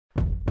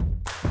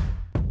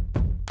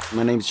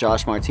My name's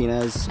Josh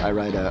Martinez. I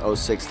ride a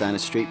 06 Dyna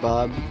Street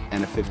Bob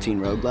and a 15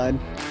 Road Glide.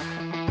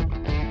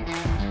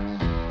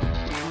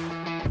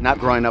 Not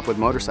growing up with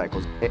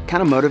motorcycles, it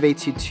kind of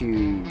motivates you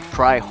to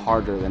try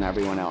harder than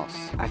everyone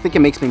else. I think it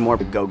makes me more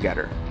of a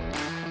go-getter.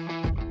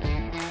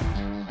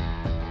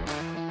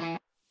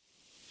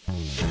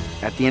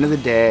 At the end of the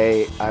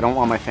day, I don't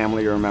want my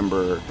family to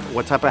remember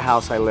what type of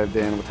house I lived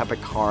in, what type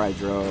of car I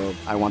drove.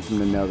 I want them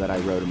to know that I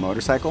rode a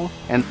motorcycle,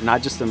 and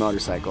not just a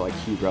motorcycle, like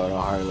he rode a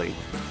Harley.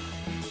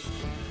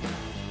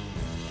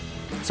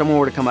 If someone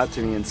were to come up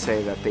to me and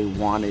say that they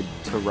wanted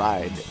to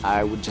ride,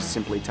 I would just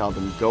simply tell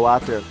them, go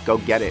out there, go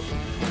get it.